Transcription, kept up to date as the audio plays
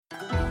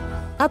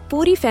अब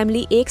पूरी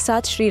फैमिली एक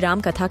साथ श्री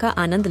राम कथा का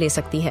आनंद ले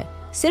सकती है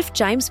सिर्फ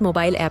चाइम्स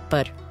मोबाइल ऐप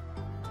पर।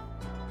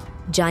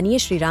 जानिए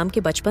श्री राम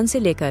के बचपन से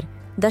लेकर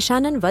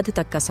दशानन वध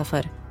तक का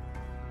सफर।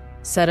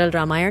 सरल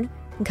रामायण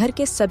घर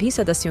के सभी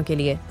सदस्यों के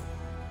लिए।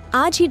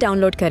 आज ही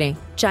डाउनलोड करें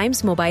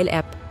चाइम्स मोबाइल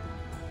ऐप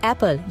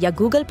एप्पल या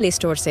गूगल प्ले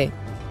स्टोर से।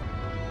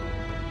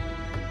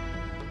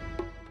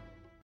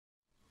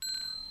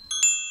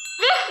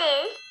 This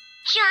is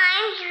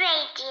Chimes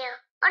Radio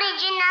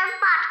original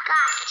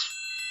podcast.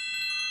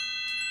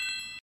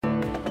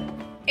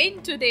 In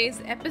today's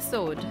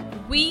episode,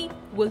 we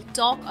will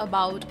talk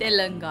about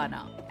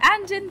Telangana.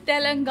 And in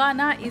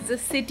Telangana is a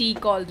city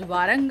called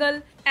Warangal.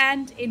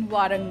 And in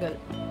Warangal,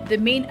 the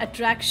main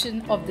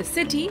attraction of the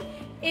city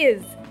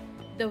is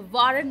the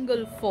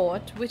Warangal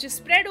Fort, which is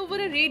spread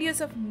over a radius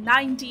of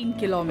 19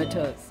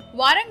 kilometers.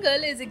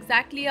 Warangal is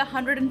exactly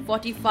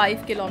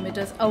 145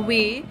 kilometers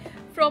away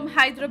from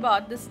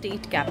Hyderabad, the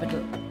state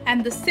capital.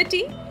 And the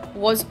city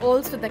was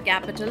also the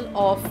capital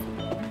of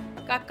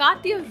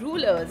Kakatiya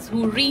rulers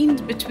who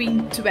reigned between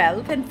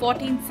 12th and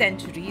 14th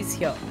centuries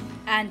here.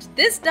 And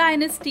this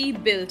dynasty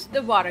built the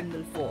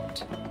Warangal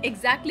Fort.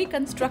 Exactly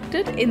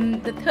constructed in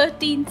the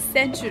 13th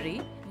century,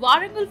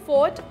 Warangal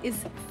Fort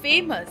is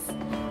famous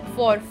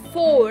for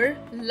 4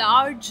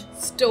 large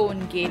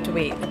stone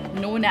gateways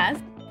known as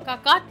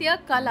Kakatiya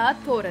Kala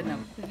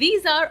Thoranam.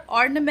 These are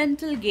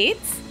ornamental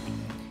gates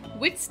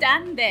which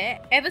stand there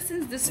ever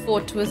since this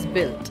fort was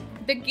built.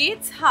 The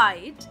gate's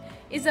height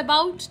is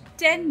about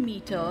 10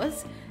 meters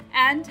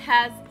and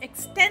has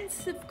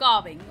extensive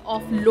carving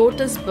of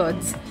lotus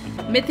buds,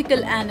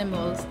 mythical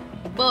animals,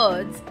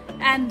 birds,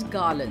 and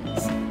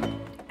garlands.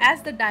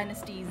 As the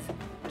dynasties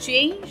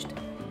changed,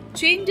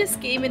 changes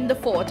came in the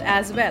fort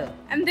as well,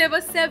 and there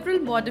were several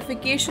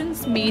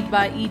modifications made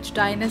by each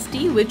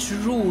dynasty which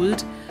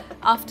ruled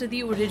after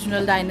the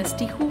original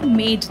dynasty who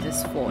made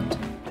this fort.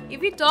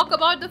 If we talk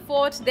about the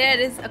fort, there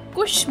is a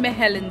Kush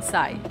Mahal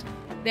inside.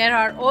 There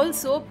are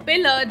also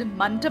pillared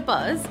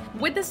mantapas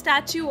with the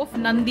statue of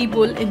Nandi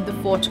Bull in the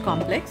fort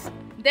complex.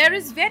 There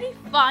is very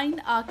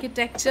fine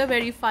architecture,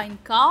 very fine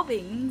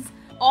carvings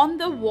on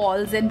the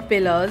walls and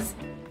pillars.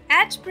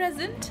 At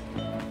present,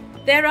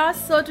 there are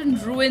certain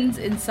ruins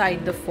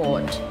inside the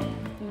fort.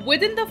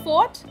 Within the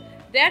fort,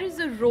 there is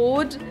a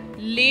road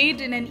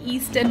laid in an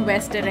east and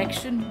west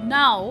direction.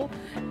 Now,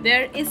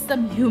 there is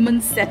some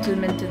human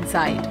settlement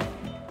inside.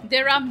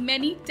 There are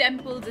many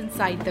temples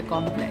inside the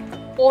complex.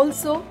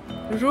 Also,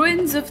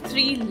 ruins of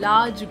 3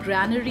 large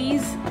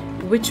granaries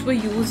which were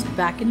used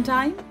back in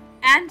time,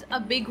 and a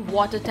big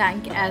water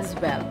tank as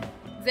well.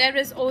 There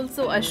is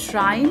also a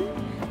shrine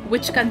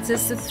which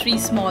consists of 3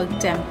 small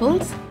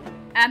temples,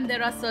 and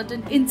there are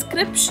certain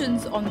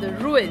inscriptions on the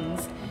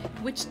ruins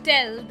which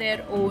tell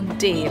their own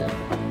tale.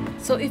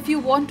 So if you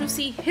want to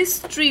see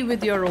history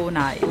with your own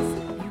eyes,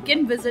 you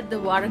can visit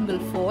the Warangal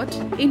Fort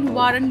in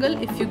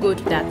Warangal if you go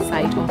to that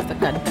side of the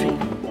country.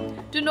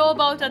 To know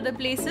about other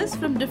places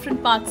from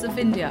different parts of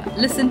India,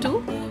 listen to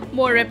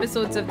more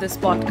episodes of this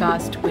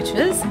podcast, which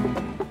is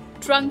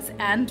Trunks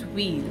and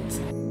Wheels.